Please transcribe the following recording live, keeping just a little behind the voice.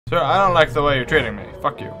Sir, I don't like the way you're treating me.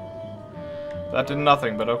 Fuck you. That did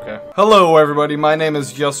nothing, but okay. Hello, everybody. My name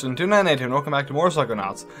is Justin2982, and welcome back to more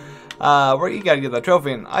Psychonauts. Where you gotta get that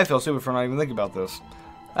trophy, and I feel stupid for not even thinking about this.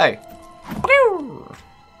 Hey.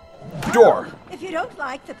 Door. If you don't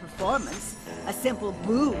like the performance, a simple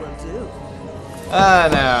boo will do. Nah,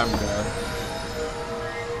 I'm good.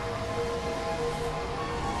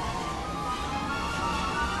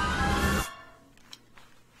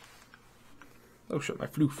 Oh shit, my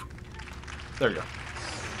floof. There you go.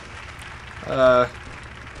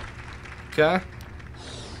 Okay.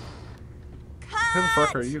 Who the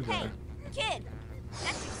fuck are you guys? Hey, kid!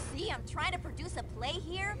 Can't you see I'm trying to produce a play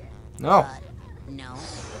here? No. No.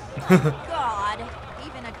 God,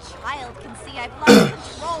 even a child can see I've lost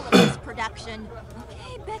control of this production.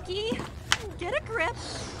 Okay, Becky, get a grip.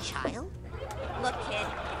 Child? Look, kid,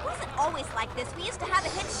 it wasn't always like this. We used to have a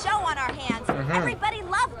hit show on our hands. Everybody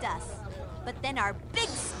loved us. But then our big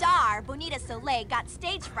star, Bonita Soleil, got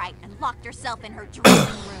stage fright and locked herself in her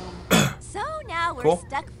dressing room. So now we're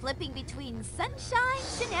stuck flipping between sunshine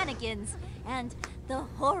shenanigans and the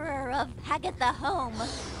horror of Hagatha Home.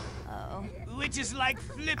 Oh. Which is like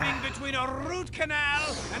flipping between a root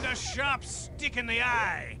canal and a sharp stick in the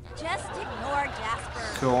eye. Just ignore Jasper.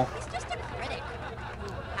 Cool. He's just a critic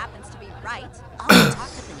who happens to be right. I'll go talk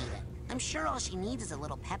to Bonita. I'm sure all she needs is a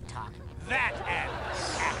little pep talk. That and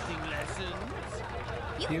acting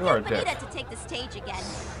lessons. You are need dick. Bonita to take the stage again,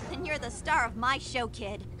 and you're the star of my show,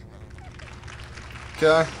 kid.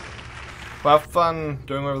 Okay. Well, have fun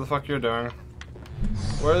doing whatever the fuck you're doing.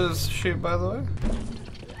 Where is she, by the way?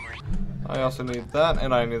 I also need that,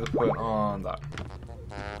 and I need to put on that.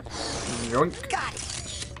 Yoink. Got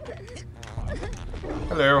it.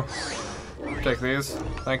 Hello. Take these.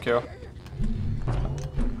 Thank you.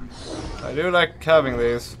 I do like having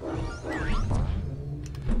these.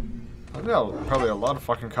 I've got probably a lot of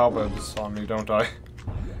fucking cobwebs on me, don't I?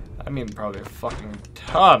 I mean, probably a fucking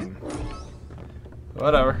ton.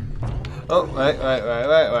 Whatever. Oh,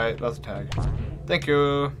 wait. That's a tag. Thank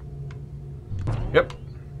you. Yep.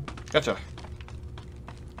 Gotcha.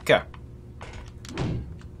 Okay.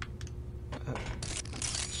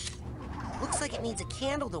 Looks like it needs a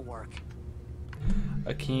candle to work.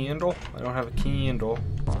 A candle? I don't have a candle.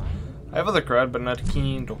 I have other crud, but not a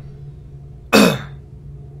candle.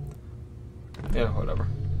 Yeah, whatever.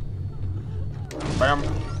 Bam.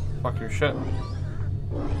 Fuck your shit.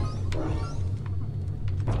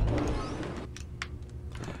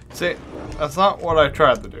 See, that's not what I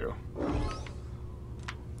tried to do.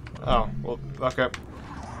 Oh, well, okay.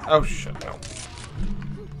 Oh shit, no.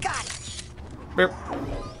 Got it. Beep.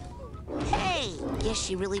 Hey, guess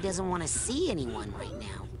she really doesn't want to see anyone right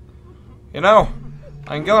now. You know,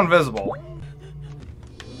 I can go invisible.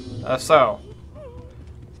 So.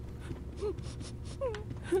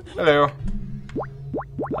 Hello.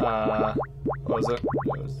 What was it?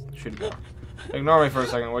 It was shoot go. Ignore me for a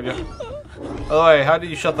second, would you? By the way, how did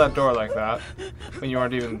you shut that door like that when you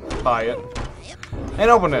weren't even by it? And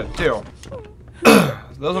open it, too.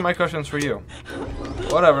 Those are my questions for you.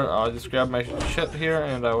 Whatever, I'll just grab my shit here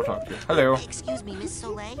and I will talk to you. Hello. Excuse me, Miss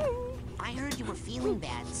Soleil. I heard you were feeling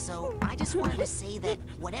bad, so I just wanted to say that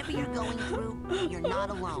whatever you're going through, you're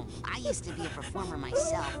not alone. I used to be a performer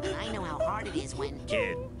myself, and I know how hard it is when...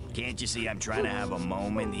 Kid, can't you see I'm trying to have a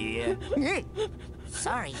moment here?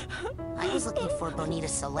 Sorry, I was looking for Bonita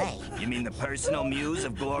Soleil. You mean the personal muse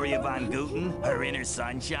of Gloria von Guten? Her inner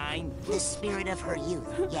sunshine? The spirit of her youth,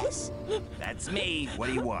 yes. That's me. What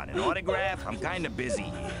do you want, an autograph? I'm kind of busy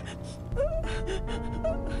here.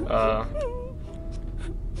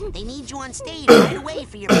 They need you on stage right away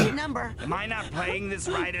for your big number. Am I not playing this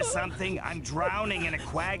right or something? I'm drowning in a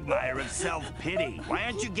quagmire of self-pity. Why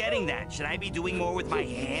aren't you getting that? Should I be doing more with my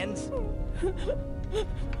hands?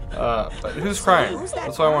 But who's crying?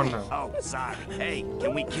 That's what I want to know. Oh, sorry. Hey,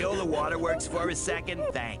 can we kill the waterworks for a second?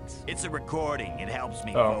 Thanks. It's a recording. It helps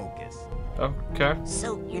me focus. Okay.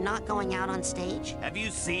 So, you're not going out on stage? Have you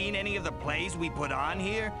seen any of the plays we put on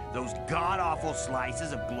here? Those god-awful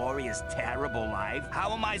slices of Gloria's terrible life?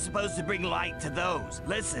 How am I supposed to bring light to those?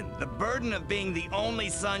 Listen, the burden of being the only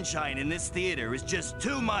sunshine in this theater is just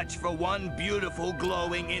too much for one beautiful,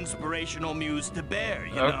 glowing, inspirational muse to bear,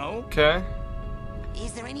 you know? Okay.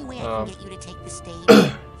 Is there any way I can get you to take the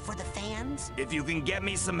stage? For the fans? If you can get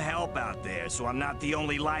me some help out there so I'm not the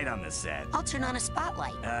only light on the set. I'll turn on a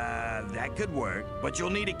spotlight. That could work, but you'll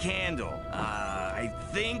need a candle. I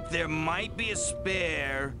think there might be a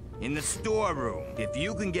spare in the storeroom. If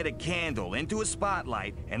you can get a candle into a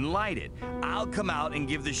spotlight and light it, I'll come out and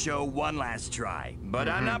give the show one last try. But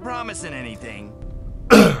I'm not promising anything.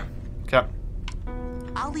 Okay.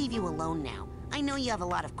 I'll leave you alone now. I know you have a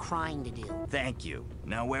lot of crying to do. Thank you.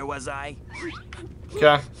 Now, where was I?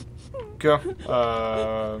 Okay. Go.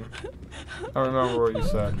 I don't remember what you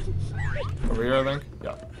said. Over here, I think?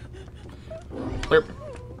 Yeah. Yep.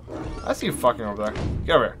 I see you fucking over there.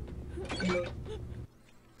 Get over here.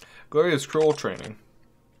 Gloria's cruel training.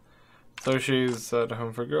 So she's at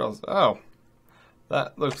home for girls. Oh.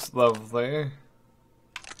 That looks lovely.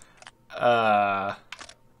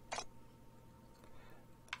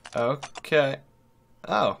 Okay.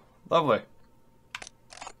 Oh, lovely.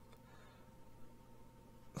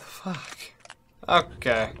 Fuck.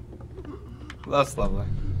 Okay. That's lovely.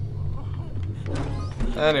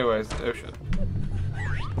 Anyways, oh shit.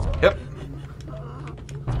 Yep.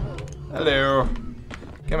 Hello.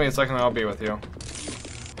 Give me a second, I'll be with you.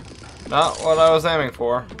 Not what I was aiming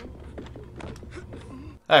for.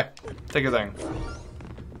 Hey, take a thing.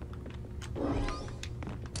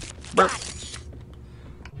 Burp.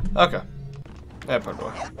 Okay. Yeah, put it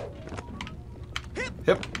away.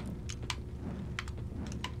 Hip.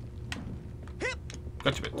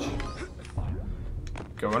 Gotcha, bitch.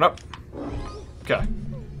 Going up. Okay.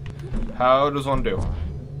 How does one do?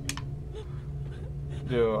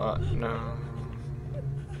 No.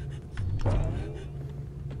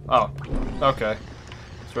 Oh, okay.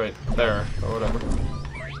 It's right there, or whatever.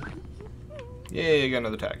 Yeah, you got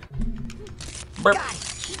another tag. Burp.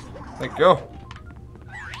 There you go.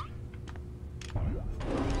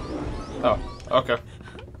 Oh, okay.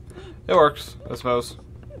 It works, I suppose.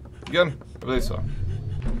 Good? I believe so.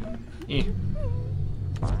 E.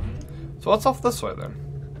 So what's off this way then?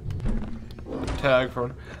 The tag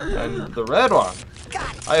for and the red one.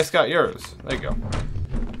 I just got yours. There you go.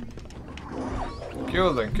 Thank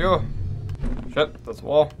you, thank you. Shit, that's a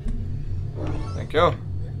wall. Thank you.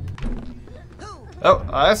 Oh,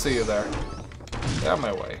 I see you there. Get out of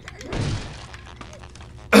my way.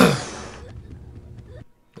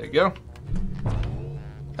 There you go.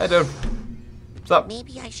 Hey, dude. What's up?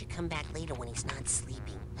 Maybe I should come back later when he's not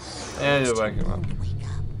sleeping. And you're waking up. To wake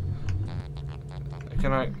up.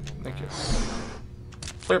 Can I? Thank you.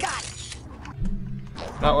 Burp.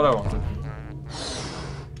 Not what I wanted.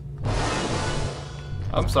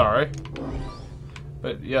 I'm sorry.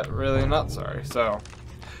 But yet really not sorry. So,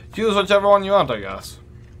 choose whichever one you want, I guess.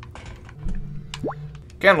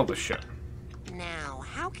 Candle this shit. Now,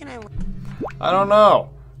 how can I... I don't know.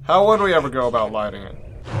 How would we ever go about lighting it?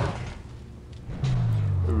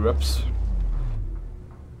 Whoops.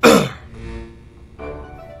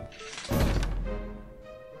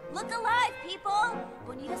 Look alive, people!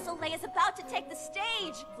 Bonita Soleil is about to take the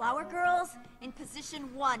stage. Flower girls, in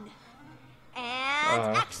position 1.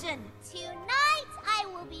 And action! Tonight, I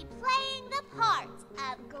will be playing the part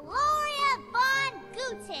of Gloria von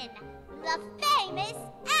Guten, the famous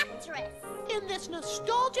actress. In this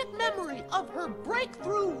nostalgic memory of her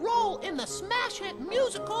breakthrough role in the smash hit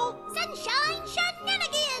musical Sunshine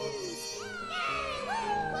Shenanigans!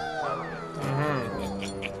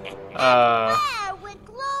 Where would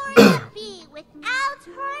Gloria be without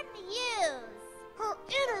her muse? her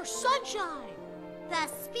inner sunshine. The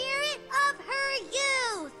spirit of her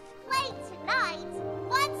youth. Played tonight,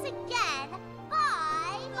 once again,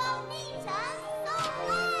 by Bonita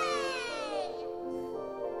Soleil.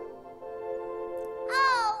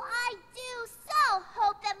 Oh, I do so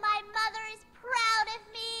hope that my mother is proud of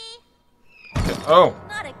me. Oh,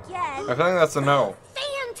 Not again. I think that's a no.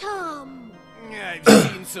 Phantom! I've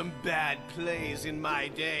seen some bad plays in my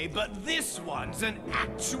day, but this one's an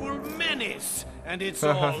actual menace. And it's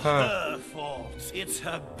all her fault. It's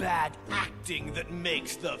her bad acting that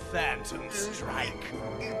makes the Phantom strike.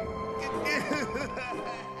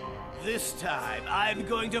 This time, I'm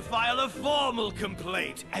going to file a formal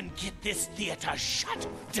complaint and get this theater shut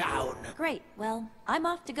down. Great. Well, I'm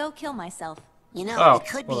off to go kill myself. You know, Oh, you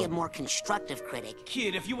could be well. a more constructive critic.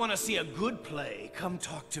 Kid, if you want to see a good play, come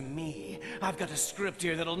talk to me. I've got a script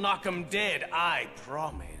here that'll knock 'em dead, I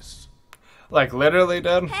promise. Like literally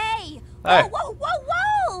dead? Hey! Hey. Whoa, whoa, whoa,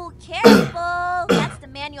 whoa! Careful! That's the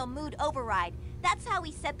manual mood override. That's how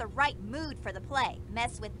we set the right mood for the play.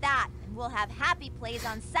 Mess with that, and we'll have happy plays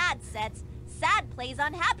on sad sets, sad plays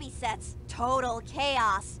on happy sets. Total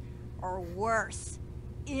chaos. Or worse.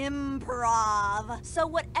 Improv. So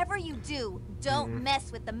whatever you do, don't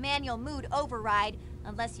mess with the manual mood override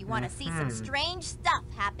unless you want to see some strange stuff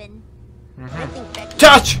happen. I think Becky...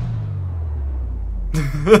 Touch!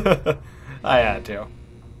 I had to.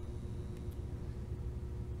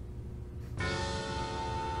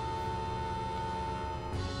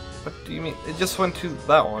 What do you mean? It just went to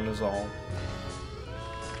that one is all.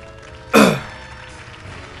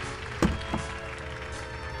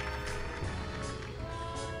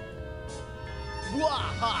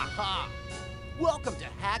 ha! Welcome to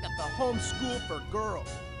Hagatha Home School for Girls,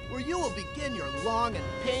 where you will begin your long and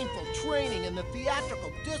painful training in the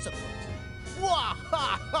theatrical disciplines. Wah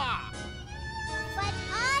ha ha! But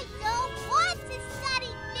I don't want to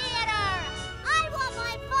study theater! I want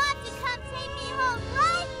my mom to come take me home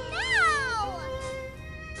right now!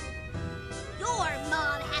 Your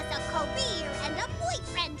mom has a career and a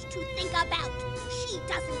boyfriend to think about. She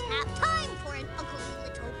doesn't have time for an ugly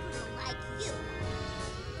little girl like you.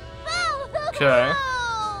 Okay.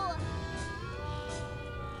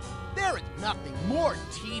 There is nothing more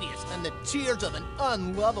tedious than the tears of an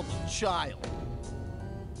unlovable child.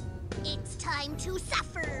 It's time to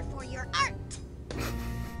suffer for your art.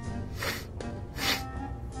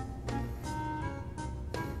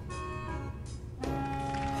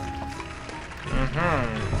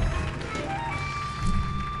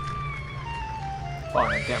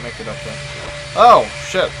 Fine, I can't make it up there. Oh,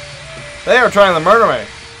 shit. They are trying to murder me.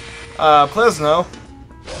 Please no.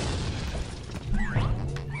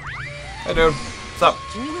 Hey, dude. What's up?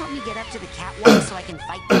 Can you help me get up to the catwalk so I can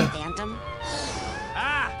fight the phantom?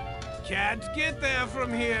 Ah! Can't get there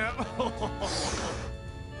from here.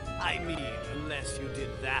 I mean, unless you did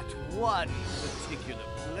that one particular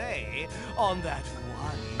play on that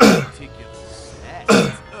one particular set.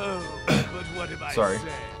 Oh, but what am I Sorry. saying?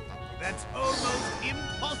 That's almost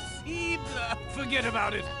impossible. Forget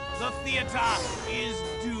about it. The theater is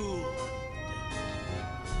doomed.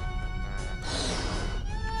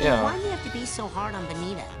 Yeah. Why do you have to be so hard on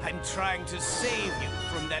Benita? I'm trying to save you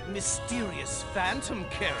from that mysterious phantom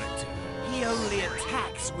character. He only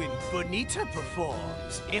attacks when Bonita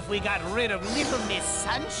performs. If we got rid of Little Miss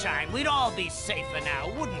Sunshine, we'd all be safer now,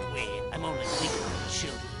 wouldn't we? I'm only thinking of the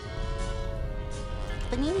children.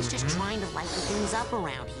 Benita's just trying to lighten things up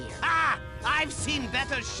around here. Ah! I've seen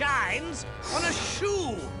better shines on a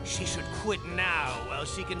shoe. She should quit now while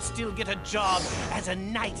she can still get a job as a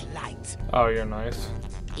nightlight. Oh, you're nice.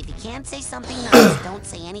 If you can't say something nice, don't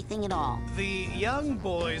say anything at all. The young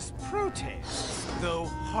boy's protest, though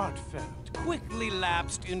heartfelt, quickly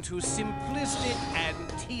lapsed into simplistic and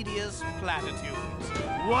tedious platitudes.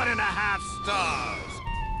 1.5 stars.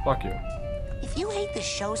 Fuck you. If you hate the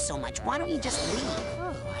show so much, why don't you just leave?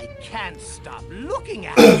 Oh, I can't stop looking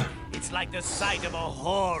at it. It's like the sight of a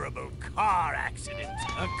horrible car accident.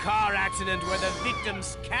 A car accident where the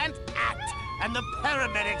victims can't act and the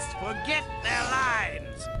paramedics forget their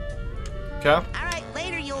lines. Okay. All right,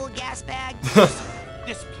 later, you old gas bag.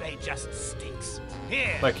 This play just stinks.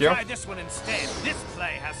 Here, Thank you. try this one instead. This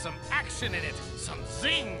play has some action in it, some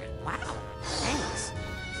zing. Wow, thanks.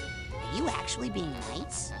 Are you actually being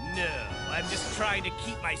nice? No, I'm just trying to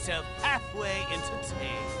keep myself halfway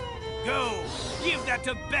entertained. Go, give that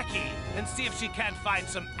to Becky and see if she can't find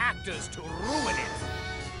some actors to ruin it.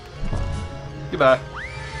 Goodbye.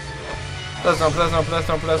 Please no, please no, please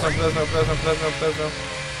no, please no, please no, please no, please no, please no.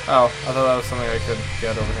 Oh, I thought that was something I could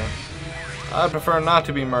get over here. I'd prefer not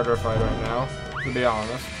to be murder-fied right now, to be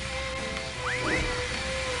honest.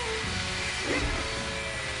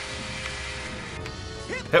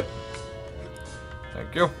 Hip.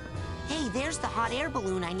 Thank you. Hey, there's the hot air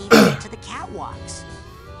balloon I need to get to the catwalks.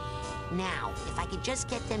 Now, if I could just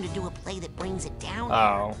get them to do a play that brings it down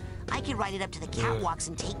Oh. here, I could ride it up to the catwalks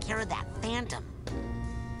and take care of that phantom.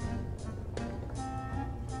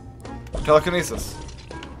 Telekinesis.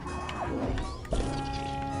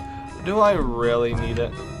 Do I really need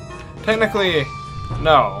it? Technically,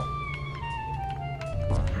 no.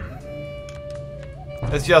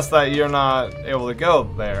 It's just that you're not able to go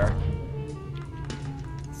there.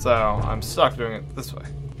 So, I'm stuck doing it this way.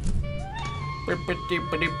 What's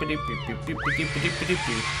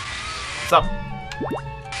up?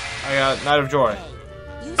 I got Night of Joy.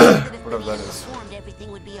 Hey, you said that if Whatever that Benita is. performed,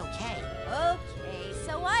 everything would be okay. Okay,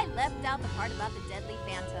 so I left out the part about the deadly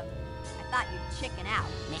phantom. I thought you'd chicken out.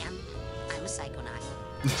 Ma'am, I'm a psychonaut.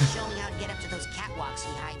 Just show me how to get up to those catwalks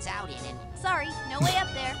he hides out in and... Sorry, no way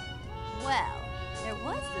up there. Well, there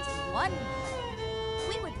was this one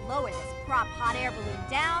play. We would lower this prop hot air balloon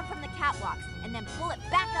down from the catwalks and then pull it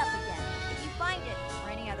back up again. If you find it, or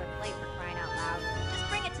any other play for crying out loud, just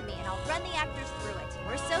bring it to me and I'll run the actors through it.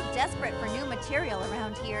 We're so desperate for new material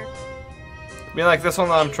around here. Be like this one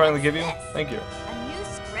that I'm trying to give you? Thank you. A new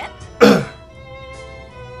script?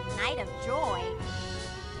 Night of Joy?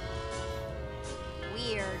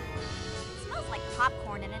 Weird. It smells like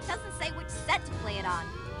popcorn and it doesn't say which set to play it on.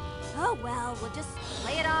 Oh well, we'll just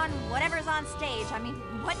play it on whatever's on stage. I mean,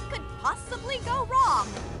 what could possibly go wrong?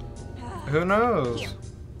 Who knows? Here,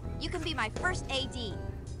 you can be my first AD.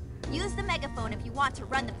 Use the megaphone if you want to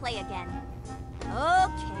run the play again.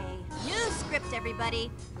 Okay, new script everybody.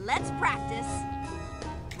 Let's practice.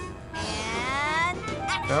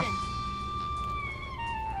 production.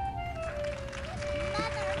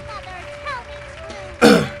 Mother, tell me true.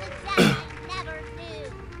 The Jack never knew.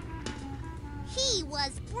 He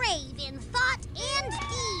was brave in thought and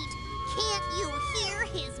deed. Can't you hear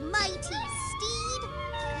his mighty steed?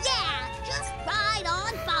 Yeah, just ride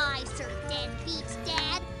on by, Sir Deadbeat's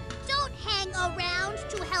dad. Don't hang around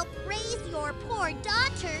to help raise your poor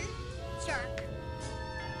daughter, jerk.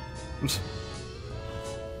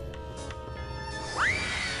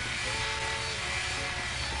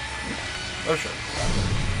 Oh shit.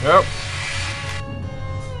 Yep.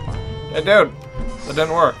 Hey dude, that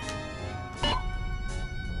didn't work.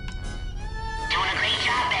 Doing a great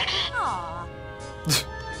job, Becky. Aw.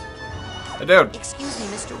 Hey dude. Excuse me,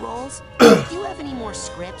 Mr. Rolls. Do you have any more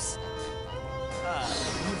scripts?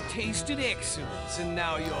 You've tasted excellence, and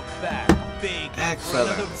now you're back, begging for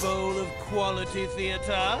Excellence. another bowl of quality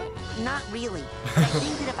theater? Not really. But I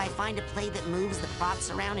think that if I find a play that moves the props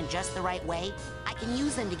around in just the right way, I can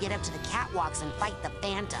use them to get up to the catwalks and fight the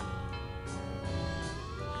Phantom.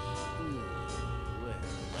 Well,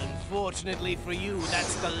 unfortunately for you,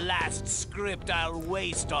 that's the last script I'll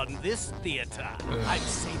waste on this theater. I'm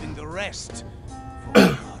saving the rest for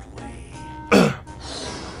Broadway.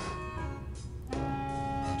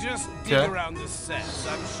 Just dig Okay. around the sets.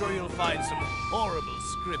 I'm sure you'll find some horrible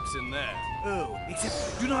scripts in there. Oh,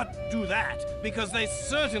 except do not do that, because they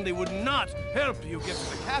certainly would not help you get to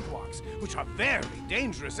the catwalks, which are very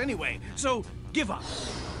dangerous anyway. So give up.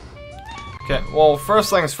 Okay, well, first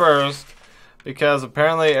things first, because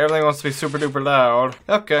apparently everything wants to be super duper loud.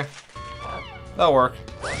 Okay, that'll work.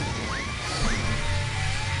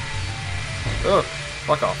 Ugh,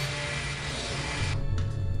 fuck off.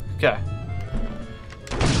 Okay.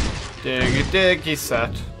 Diggy diggy set.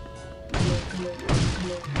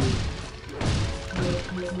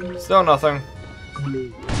 Still nothing.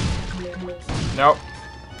 Nope.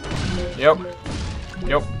 Yep.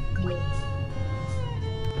 Yep.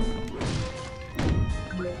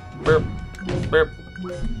 Burp. Burp.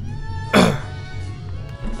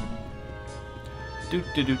 do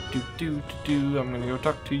do do do do do. I'm gonna go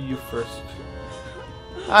talk to you first.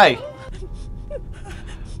 Hi.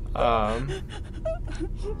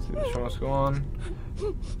 See the show must go on.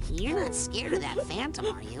 You're not scared of that Phantom,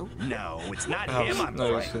 are you? No, it's not Oh, him I'm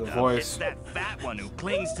no, you see frightened the of. voice. It's that fat one who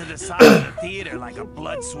clings to the side of the theater like a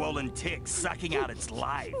blood-swollen tick sucking out its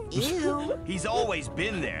life. Ew. He's always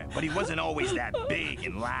been there, but he wasn't always that big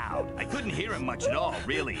and loud. I couldn't hear him much at all,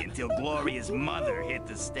 really, until Gloria's mother hit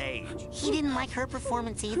the stage. He didn't like her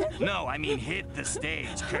performance either? No, I mean hit the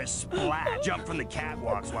stage, splat, jumped from the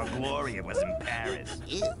catwalks while Gloria was in Paris.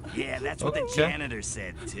 Ew. Yeah, that's what the Okay. janitor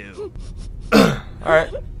said, too.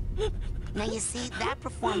 Alright. Now you see, that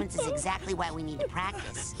performance is exactly why we need to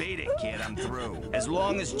practice. Beat it, kid, I'm through. As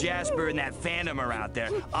long as Jasper and that Phantom are out there,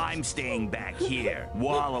 I'm staying back here,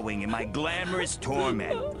 wallowing in my glamorous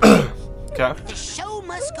torment. Okay. The show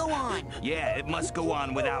must go on. Yeah, it must go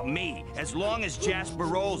on without me, as long as Jasper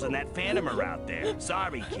Rolls and that Phantom are out there.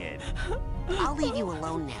 Sorry, kid. I'll leave you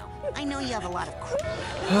alone now. I know you have a lot of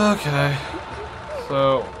Okay.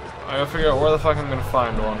 So, I gotta figure out where the fuck I'm gonna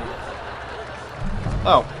find one.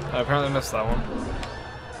 Oh, I apparently missed that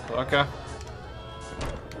one. Okay.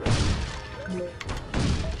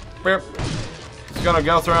 Beep. It's gonna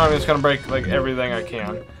go through and it's gonna break like everything I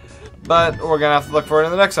can. But we're gonna have to look for it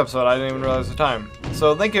in the next episode. I didn't even realize the time.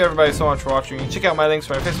 So thank you everybody so much for watching. Check out my links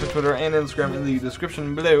for my Facebook, Twitter, and Instagram in the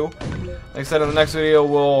description below. Like I said, in the next video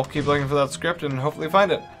we'll keep looking for that script and hopefully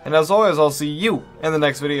find it. And as always, I'll see you in the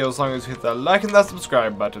next video as long as you hit that like and that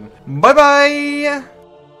subscribe button. Bye bye!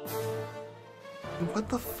 What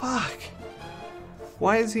the fuck?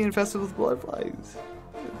 Why is he infested with blood flies?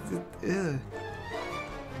 Ugh.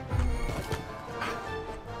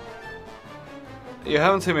 You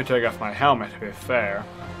haven't seen me take off my helmet, to be fair.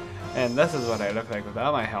 And this is what I look like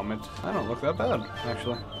without my helmet. I don't look that bad,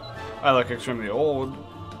 actually. I look extremely old.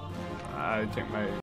 I think my